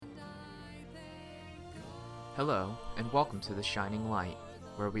Hello, and welcome to The Shining Light,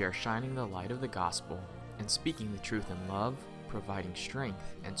 where we are shining the light of the gospel and speaking the truth in love, providing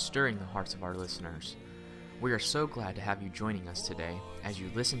strength, and stirring the hearts of our listeners. We are so glad to have you joining us today as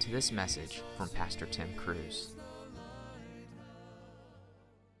you listen to this message from Pastor Tim Cruz.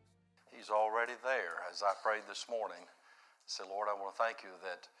 He's already there. As I prayed this morning, I said, Lord, I want to thank you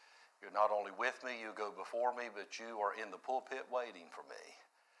that you're not only with me, you go before me, but you are in the pulpit waiting for me.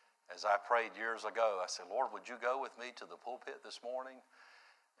 As I prayed years ago, I said, Lord, would you go with me to the pulpit this morning?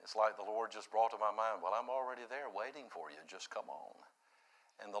 It's like the Lord just brought to my mind, well, I'm already there waiting for you. Just come on.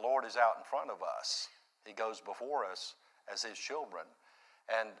 And the Lord is out in front of us. He goes before us as his children.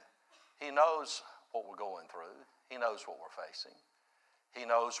 And he knows what we're going through. He knows what we're facing. He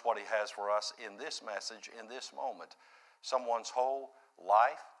knows what he has for us in this message, in this moment. Someone's whole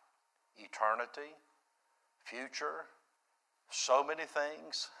life, eternity, future, so many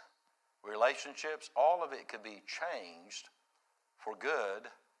things, relationships, all of it could be changed for good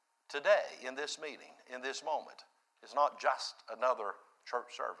today in this meeting, in this moment. It's not just another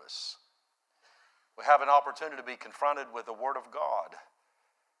church service. We have an opportunity to be confronted with the Word of God,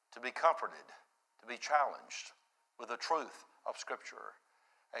 to be comforted, to be challenged with the truth of Scripture.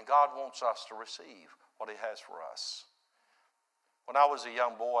 And God wants us to receive what he has for us. When I was a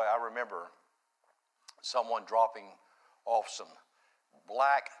young boy, I remember someone dropping off some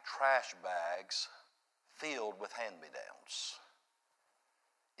black trash bags filled with hand-me-downs.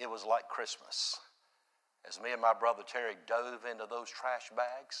 It was like Christmas. As me and my brother Terry dove into those trash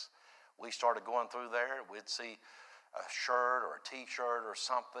bags, we started going through there. We'd see a shirt or a t-shirt or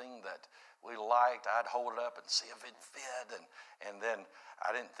something that we liked. I'd hold it up and see if it fit. And then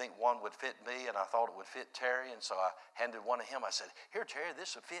I didn't think one would fit me, and I thought it would fit Terry. And so I handed one to him. I said, here, Terry,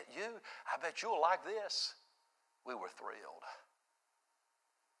 this will fit you. I bet you'll like this. We were thrilled.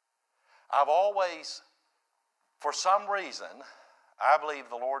 I've always, for some reason, I believe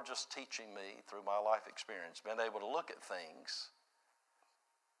the Lord just teaching me through my life experience, been able to look at things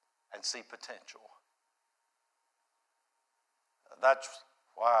and see potential. That's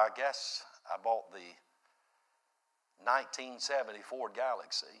why I guess I bought the 1970 Ford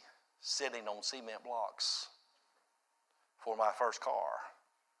Galaxy sitting on cement blocks for my first car.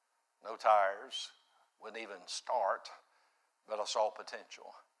 No tires, wouldn't even start, but I saw potential.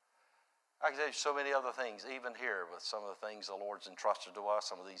 I can tell you so many other things, even here with some of the things the Lord's entrusted to us,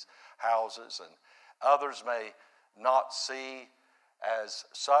 some of these houses, and others may not see as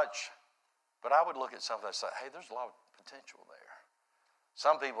such, but I would look at something and say, hey, there's a lot of potential there.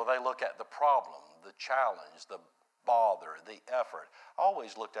 Some people, they look at the problem, the challenge, the bother, the effort. I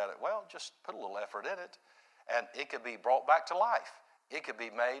always looked at it, well, just put a little effort in it, and it could be brought back to life. It could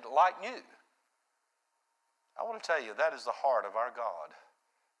be made like new. I want to tell you, that is the heart of our God.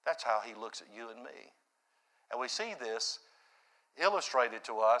 That's how he looks at you and me. And we see this illustrated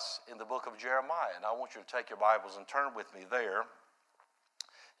to us in the book of Jeremiah. And I want you to take your Bibles and turn with me there.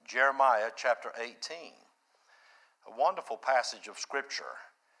 Jeremiah chapter 18. A wonderful passage of Scripture.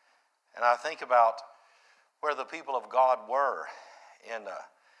 And I think about where the people of God were in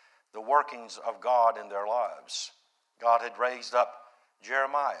the workings of God in their lives. God had raised up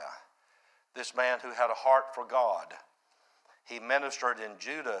Jeremiah, this man who had a heart for God. He ministered in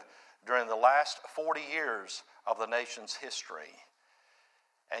Judah during the last 40 years of the nation's history.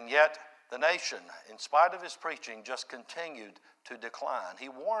 And yet, the nation, in spite of his preaching, just continued to decline. He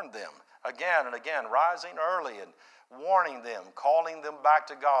warned them again and again, rising early and warning them, calling them back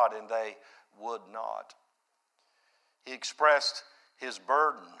to God, and they would not. He expressed his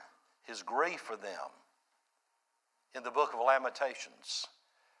burden, his grief for them in the book of Lamentations.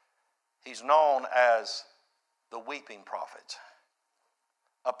 He's known as the weeping prophet,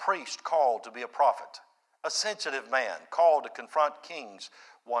 a priest called to be a prophet, a sensitive man called to confront kings,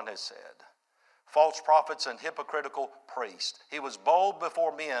 one has said. False prophets and hypocritical priests. He was bold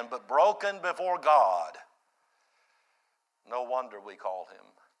before men, but broken before God. No wonder we call him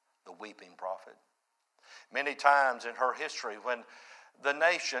the weeping prophet. Many times in her history, when the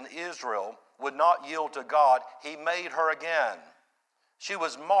nation, Israel, would not yield to God, he made her again. She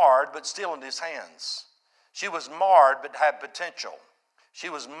was marred, but still in his hands. She was marred, but had potential. She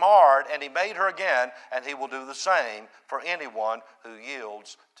was marred, and he made her again, and he will do the same for anyone who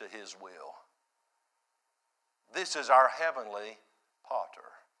yields to his will. This is our heavenly potter,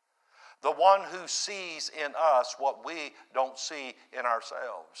 the one who sees in us what we don't see in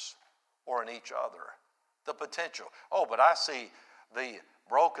ourselves or in each other, the potential. Oh, but I see the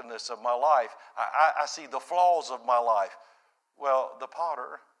brokenness of my life. I see the flaws of my life. Well, the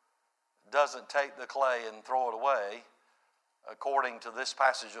potter doesn't take the clay and throw it away. According to this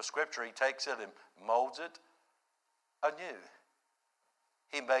passage of Scripture, he takes it and molds it, anew.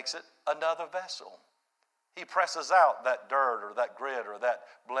 He makes it another vessel. He presses out that dirt or that grit or that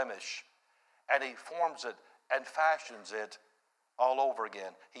blemish, and he forms it and fashions it all over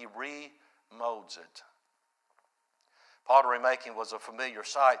again. He remolds it. Pottery making was a familiar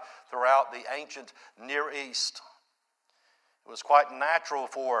sight throughout the ancient Near East. It was quite natural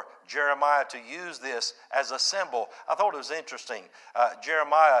for Jeremiah to use this as a symbol. I thought it was interesting.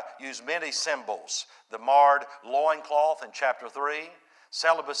 Jeremiah used many symbols. The marred loincloth in chapter 3,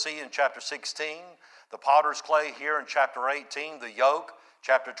 celibacy in chapter 16, the potter's clay here in chapter 18, the yoke,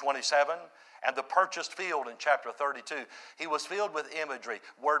 chapter 27, and the purchased field in chapter 32. He was filled with imagery,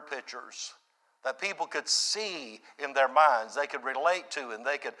 word pictures that people could see in their minds, they could relate to, and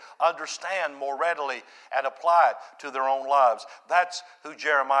they could understand more readily and apply it to their own lives. That's who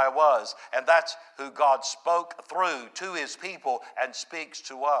Jeremiah was, and that's who God spoke through to his people and speaks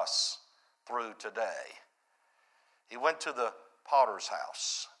to us through today. He went to the potter's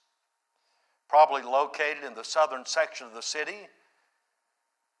house, probably located in the southern section of the city,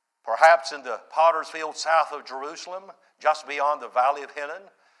 perhaps in the potter's field south of Jerusalem, just beyond the valley of Hinnom.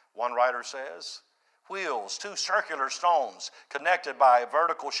 One writer says, wheels, two circular stones connected by a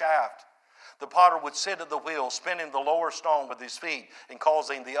vertical shaft. The potter would sit at the wheel, spinning the lower stone with his feet and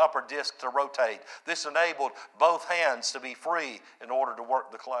causing the upper disc to rotate. This enabled both hands to be free in order to work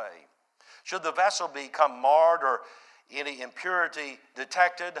the clay. Should the vessel become marred or any impurity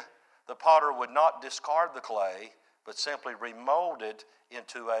detected, the potter would not discard the clay, but simply remold it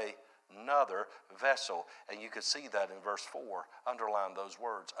into another vessel. And you can see that in verse 4. Underline those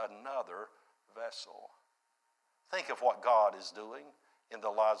words, another vessel. Think of what God is doing in the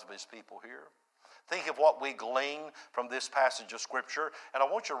lives of his people here. Think of what we glean from this passage of Scripture. And I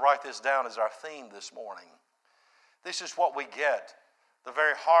want you to write this down as our theme this morning. This is what we get. The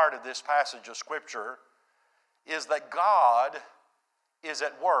very heart of this passage of Scripture is that God is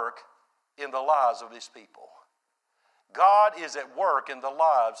at work in the lives of his people. God is at work in the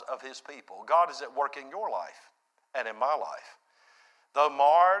lives of his people. God is at work in your life and in my life. Though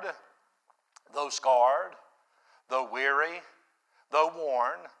marred, though scarred, though weary, though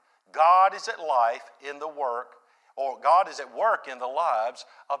worn, God is at life in the work, or God is at work in the lives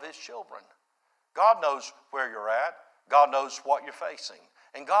of his children. God knows where you're at. God knows what you're facing.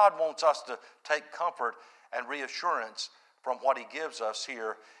 And God wants us to take comfort and reassurance from what he gives us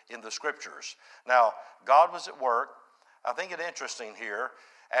here in the Scriptures. Now, God was at work. I think it interesting here,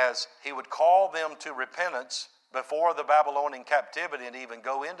 as he would call them to repentance before the Babylonian captivity and even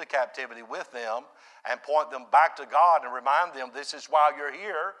go into captivity with them and point them back to God and remind them, this is why you're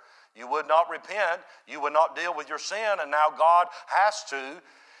here. You would not repent. You would not deal with your sin, and now God has to.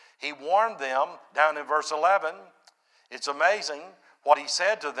 He warned them down in verse 11. It's amazing what he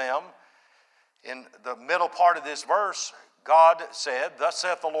said to them in the middle part of this verse. God said, thus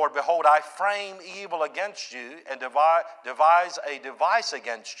saith the Lord, behold, I frame evil against you and devise a device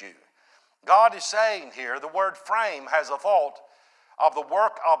against you. God is saying here, the word frame has a thought of the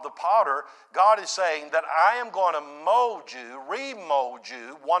work of the potter. God is saying that I am going to mold you, remold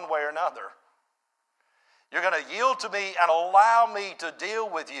you one way or another. You're going to yield to me and allow me to deal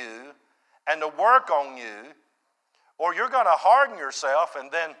with you and to work on you, or you're going to harden yourself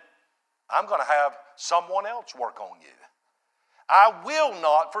and then I'm going to have someone else work on you. I will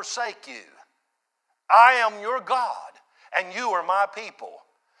not forsake you. I am your God, and you are my people.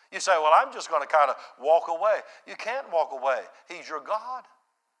 You say, well, I'm just going to kind of walk away. You can't walk away. He's your God.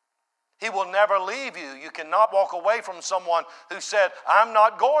 He will never leave you. You cannot walk away from someone who said, I'm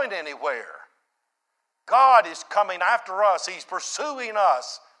not going anywhere. God is coming after us. He's pursuing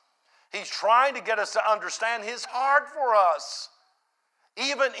us. He's trying to get us to understand his heart for us.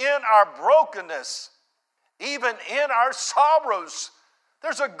 Even in our brokenness, even in our sorrows,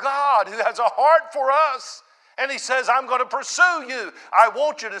 there's a God who has a heart for us. And he says, I'm going to pursue you. I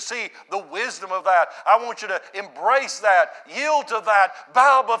want you to see the wisdom of that. I want you to embrace that, yield to that,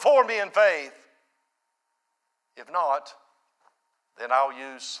 bow before me in faith. If not, then I'll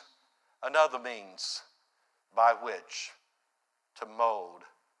use another means by which to mold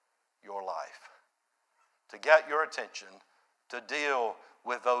your life, to get your attention, to deal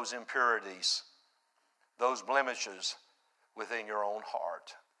with those impurities, those blemishes within your own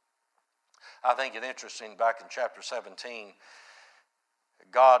heart. I think it interesting, back in chapter 17,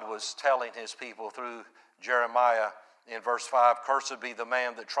 God was telling his people through Jeremiah in verse 5, cursed be the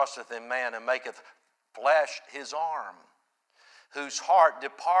man that trusteth in man and maketh flesh his arm, whose heart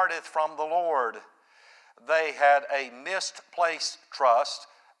departeth from the Lord. They had a misplaced trust,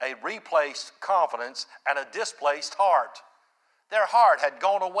 a replaced confidence, and a displaced heart. Their heart had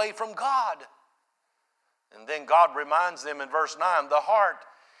gone away from God. And then God reminds them in verse 9, the heart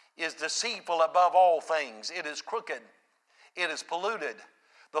is deceitful above all things. It is crooked. It is polluted.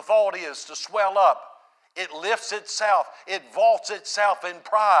 The thought is to swell up. It lifts itself. It vaults itself in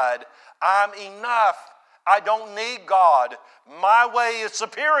pride. I'm enough. I don't need God. My way is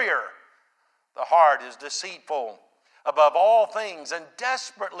superior. The heart is deceitful above all things and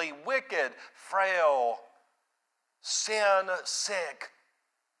desperately wicked, frail, sin sick,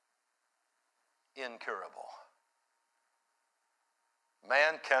 incurable.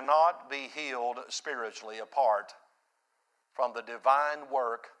 Man cannot be healed spiritually apart from the divine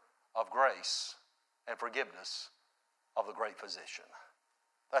work of grace and forgiveness of the great physician.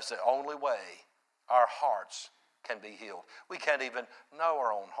 That's the only way our hearts can be healed. We can't even know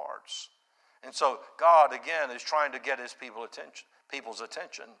our own hearts. And so God, again, is trying to get his people's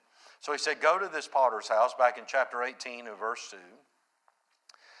attention. So he said, go to this potter's house, back in chapter 18 and verse 2.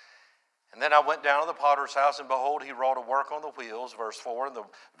 And then I went down to the potter's house, and behold, he wrought a work on the wheels, verse 4, and the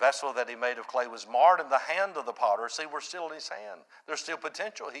vessel that he made of clay was marred in the hand of the potter. See, we're still in his hand. There's still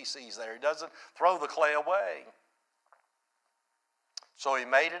potential he sees there. He doesn't throw the clay away. So he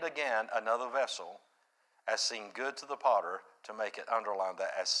made it again another vessel, as seemed good to the potter to make it. Underline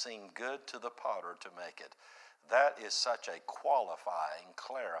that, as seemed good to the potter to make it. That is such a qualifying,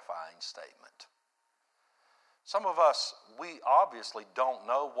 clarifying statement. Some of us, we obviously don't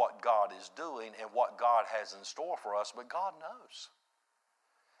know what God is doing and what God has in store for us, but God knows.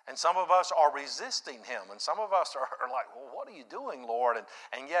 And some of us are resisting him, and some of us are like, well, what are you doing, Lord?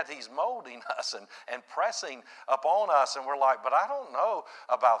 And yet he's molding us and pressing upon us, and we're like, but I don't know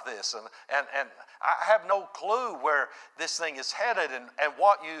about this, and I have no clue where this thing is headed and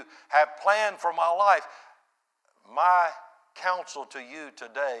what you have planned for my life. My counsel to you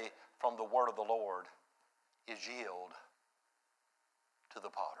today from the word of the Lord is yield to the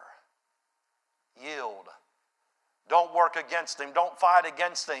potter. Yield. Don't work against him. Don't fight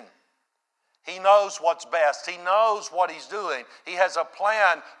against him. He knows what's best. He knows what he's doing. He has a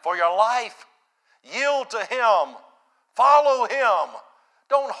plan for your life. Yield to him. Follow him.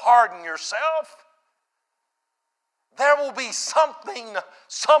 Don't harden yourself. There will be something,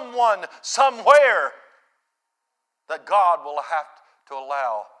 someone, somewhere that God will have to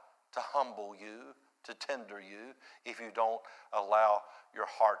allow to humble you, to tender you, if you don't allow your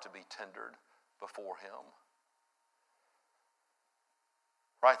heart to be tendered before him.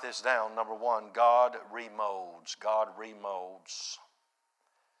 Write this down. Number one, God remolds. God remolds.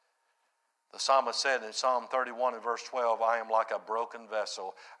 The psalmist said in Psalm 31 and verse 12, I am like a broken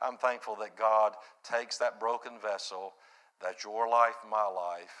vessel. I'm thankful that God takes that broken vessel, that's your life, my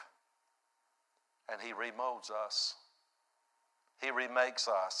life, and he remolds us. He remakes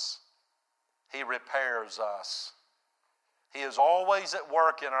us. He repairs us. He is always at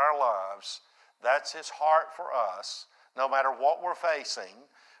work in our lives. That's his heart for us. No matter what we're facing,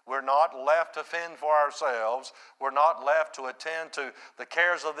 we're not left to fend for ourselves. We're not left to attend to the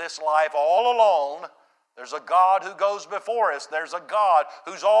cares of this life all alone. There's a God who goes before us. There's a God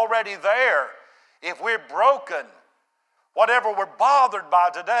who's already there. If we're broken, whatever we're bothered by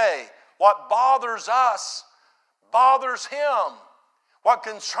today, what bothers us bothers him. What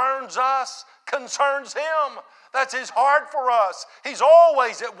concerns us concerns him. That's his heart for us. He's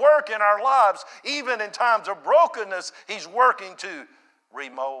always at work in our lives. Even in times of brokenness, he's working to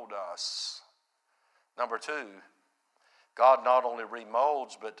remold us. Number two, God not only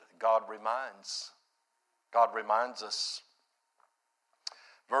remolds, but God reminds. God reminds us.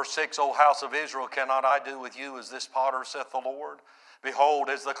 Verse 6, O house of Israel, cannot I do with you as this potter, saith the Lord? Behold,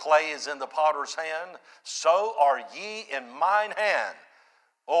 as the clay is in the potter's hand, so are ye in mine hand,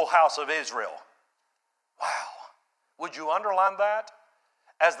 O house of Israel. Wow. Would you underline that?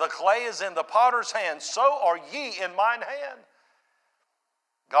 As the clay is in the potter's hand, so are ye in mine hand.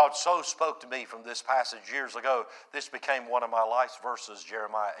 God so spoke to me from this passage years ago. This became one of my life's verses,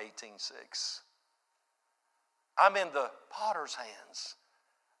 Jeremiah 18:6. I'm in the potter's hands.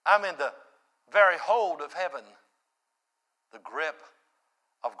 I'm in the very hold of heaven, the grip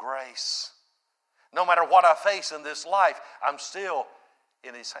of grace. No matter what I face in this life, I'm still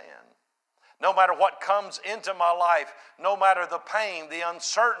in his hand. No matter what comes into my life, no matter the pain, the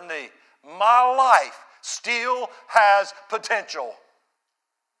uncertainty, my life still has potential.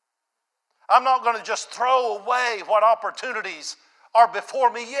 I'm not going to just throw away what opportunities are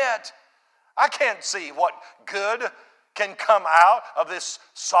before me yet. I can't see what good can come out of this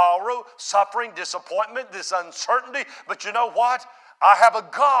sorrow, suffering, disappointment, this uncertainty. But you know what? I have a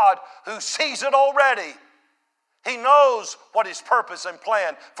God who sees it already. He knows what his purpose and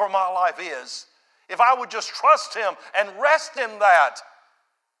plan for my life is. If I would just trust him and rest in that,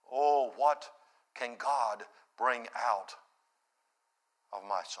 oh, what can God bring out of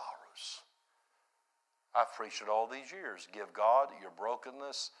my sorrows? I've preached it all these years. Give God your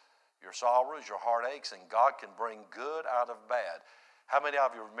brokenness, your sorrows, your heartaches, and God can bring good out of bad. How many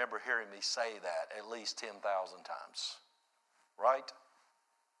of you remember hearing me say that at least 10,000 times? Right?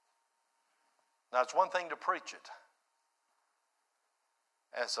 Now, it's one thing to preach it.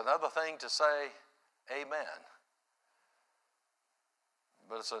 And it's another thing to say amen.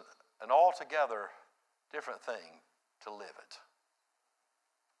 But it's an altogether different thing to live it.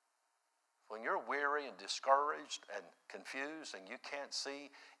 When you're weary and discouraged and confused and you can't see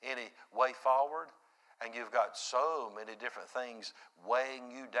any way forward, and you've got so many different things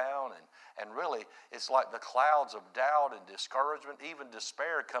weighing you down, and really it's like the clouds of doubt and discouragement, even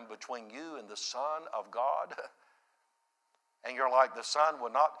despair come between you and the Son of God. And you're like, the sun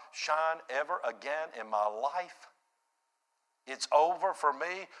will not shine ever again in my life. It's over for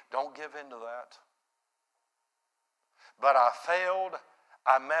me. Don't give in to that. But I failed.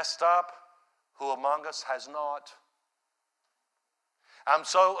 I messed up. Who among us has not? I'm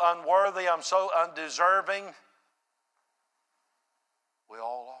so unworthy. I'm so undeserving. We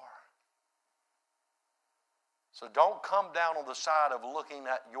all are. So don't come down on the side of looking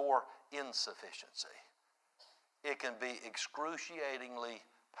at your insufficiency. It can be excruciatingly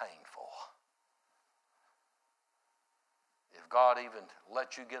painful. If God even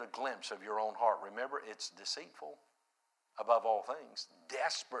lets you get a glimpse of your own heart, remember, it's deceitful above all things,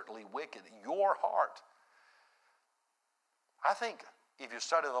 desperately wicked. Your heart. I think if you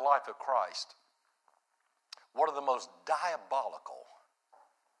study the life of Christ, one of the most diabolical,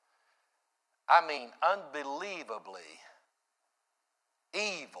 I mean unbelievably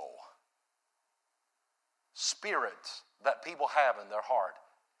evil spirit that people have in their heart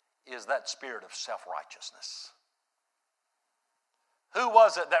is that spirit of self-righteousness. Who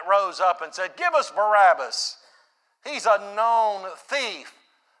was it that rose up and said, "Give us Barabbas. He's a known thief,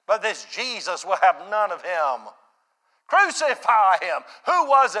 but this Jesus will have none of him. Crucify him." Who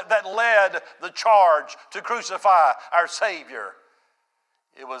was it that led the charge to crucify our Savior?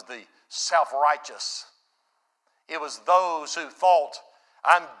 It was the self-righteous. It was those who thought,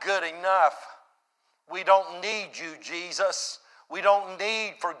 I'm good enough. We don't need you, Jesus. We don't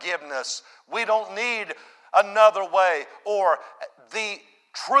need forgiveness. We don't need another way or the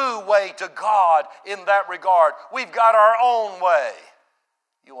true way to God in that regard. We've got our own way.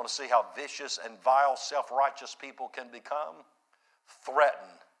 You want to see how vicious and vile self-righteous people can become? Threaten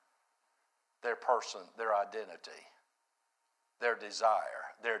their person, their identity, their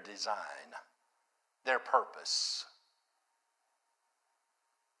desire, their design, their purpose,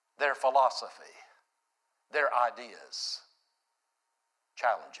 their philosophy, their ideas.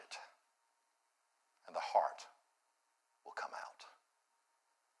 Challenge it, and the heart will come out.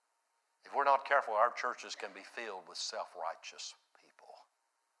 If we're not careful, our churches can be filled with self-righteous people.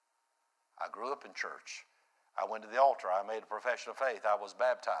 I grew up in church. I went to the altar. I made a profession of faith. I was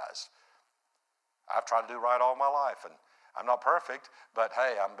baptized. I've tried to do right all my life, and I'm not perfect, but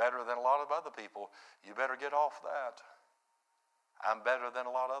hey, I'm better than a lot of other people. You better get off that. I'm better than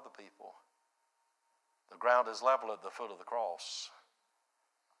a lot of other people. The ground is level at the foot of the cross.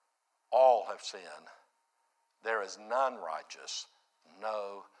 All have sinned. There is none righteous,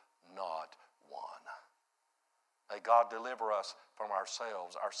 no, not one. May God deliver us from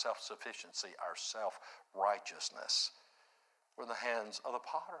ourselves, our self-sufficiency, our self-righteousness. We're in the hands of the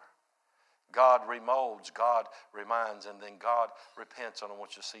potter. God remolds, God reminds, and then God repents. And I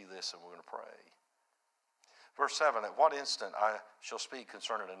want you to see this, and we're going to pray. Verse 7, at what instant I shall speak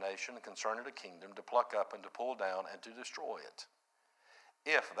concerning a nation, concerning a kingdom, to pluck up and to pull down and to destroy it.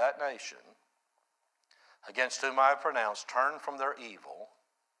 If that nation, against whom I have pronounced, turn from their evil,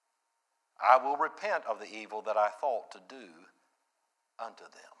 I will repent of the evil that I thought to do unto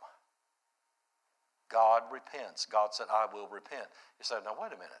them. God repents. God said, I will repent. You say, now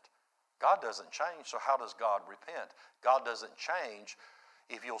wait a minute. God doesn't change, so how does God repent? God doesn't change.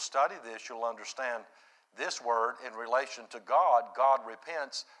 If you'll study this, you'll understand this word in relation to God. God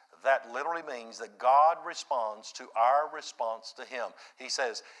repents. That literally means that God responds to our response to Him. He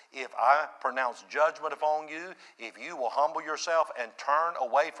says, if I pronounce judgment upon you, if you will humble yourself and turn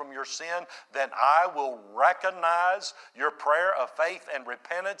away from your sin, then I will recognize your prayer of faith and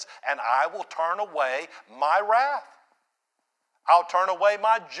repentance, and I will turn away my wrath. I'll turn away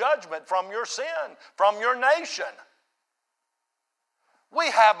my judgment from your sin, from your nation. We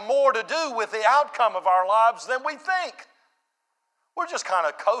have more to do with the outcome of our lives than we think. We're just kind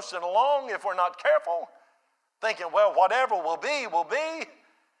of coasting along if we're not careful, thinking, well, whatever will be, will be.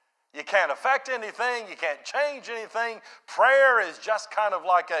 You can't affect anything. You can't change anything. Prayer is just kind of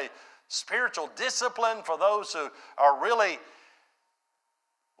like a spiritual discipline for those who are really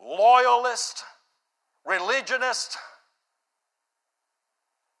loyalist, religionist.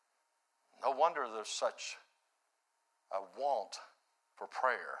 No wonder there's such a want for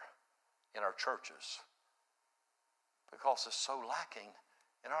prayer in our churches, because it's so lacking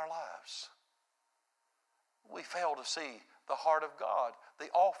in our lives. We fail to see the heart of God, the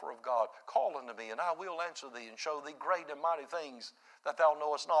offer of God. Call unto me, and I will answer thee, and show thee great and mighty things that thou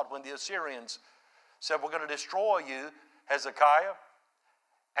knowest not. When the Assyrians said, we're going to destroy you, Hezekiah,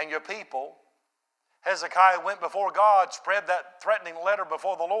 and your people, Hezekiah went before God, spread that threatening letter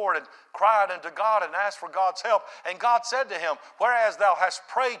before the Lord, and cried unto God and asked for God's help. And God said to him, whereas thou hast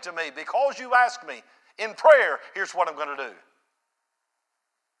prayed to me, because you asked me in prayer, here's what I'm going to do.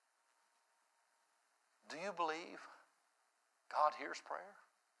 Do you believe God hears prayer?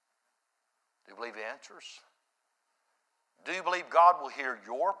 Do you believe He answers? Do you believe God will hear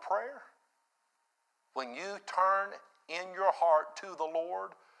your prayer? When you turn in your heart to the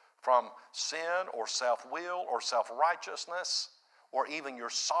Lord from sin or self-will or self-righteousness or even your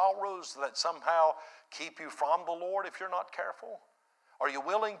sorrows that somehow keep you from the Lord if you're not careful? Are you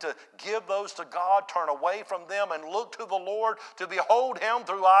willing to give those to God, turn away from them, and look to the Lord to behold Him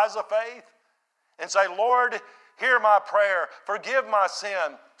through eyes of faith? And say, Lord, hear my prayer, forgive my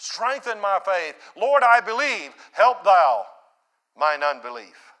sin, strengthen my faith. Lord, I believe, help thou mine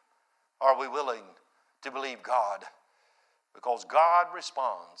unbelief. Are we willing to believe God? Because God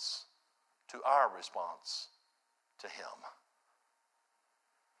responds to our response to Him.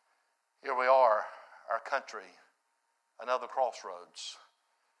 Here we are, our country, another crossroads,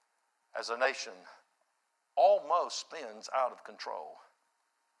 as a nation almost spins out of control.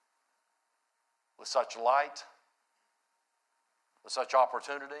 With such light, with such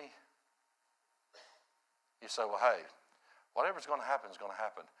opportunity, you say, well, hey, whatever's going to happen is going to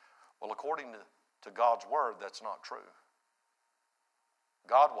happen. Well, according to God's word, that's not true.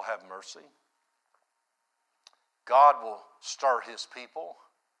 God will have mercy. God will stir His people.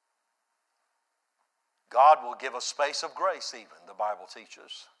 God will give a space of grace even, the Bible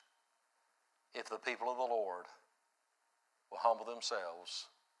teaches, if the people of the Lord will humble themselves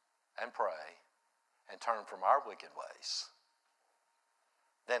and pray and turn from our wicked ways.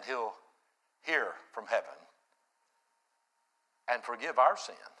 Then He'll hear from heaven and forgive our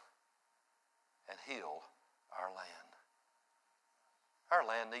sin and heal our land. Our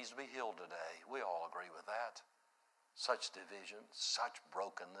land needs to be healed today. We all agree with that. Such division, such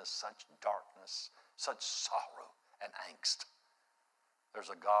brokenness, such darkness, such sorrow and angst. There's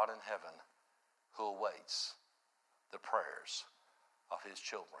a God in heaven who awaits the prayers of His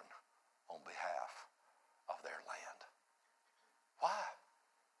children on behalf of their land. Why?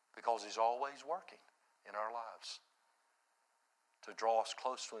 Because He's always working in our lives to draw us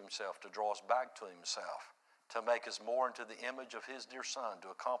close to Himself, to draw us back to Himself, to make us more into the image of His dear Son,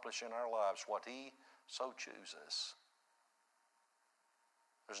 to accomplish in our lives what He so chooses.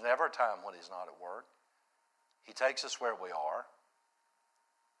 There's never a time when He's not at work. He takes us where we are,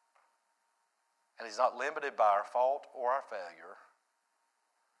 and He's not limited by our fault or our failure,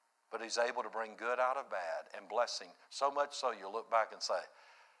 but He's able to bring good out of bad and blessing, so much so you'll look back and say,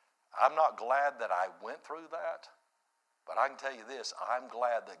 I'm not glad that I went through that, but I can tell you this, I'm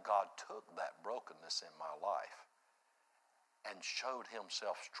glad that God took that brokenness in my life and showed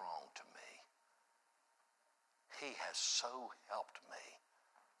Himself strong to me. He has so helped me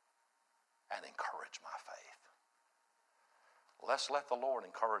and encouraged my faith. Let's let the Lord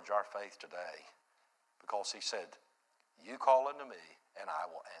encourage our faith today, because He said, you call unto me, and I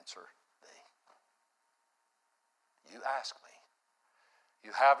will answer thee. You ask me.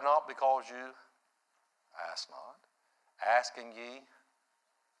 You have not because you ask not. Asking ye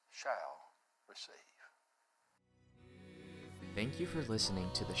shall receive. Thank you for listening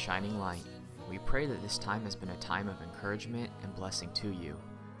to The Shining Light. We pray that this time has been a time of encouragement and blessing to you.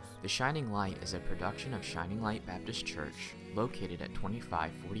 The Shining Light is a production of Shining Light Baptist Church, located at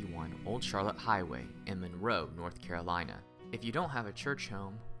 2541 Old Charlotte Highway in Monroe, North Carolina. If you don't have a church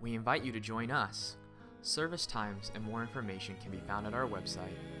home, we invite you to join us. Service times and more information can be found at our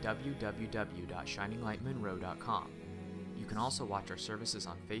website, www.shininglightmonroe.com. You can also watch our services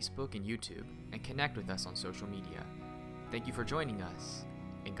on Facebook and YouTube and connect with us on social media. Thank you for joining us,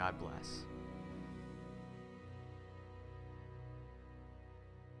 and God bless.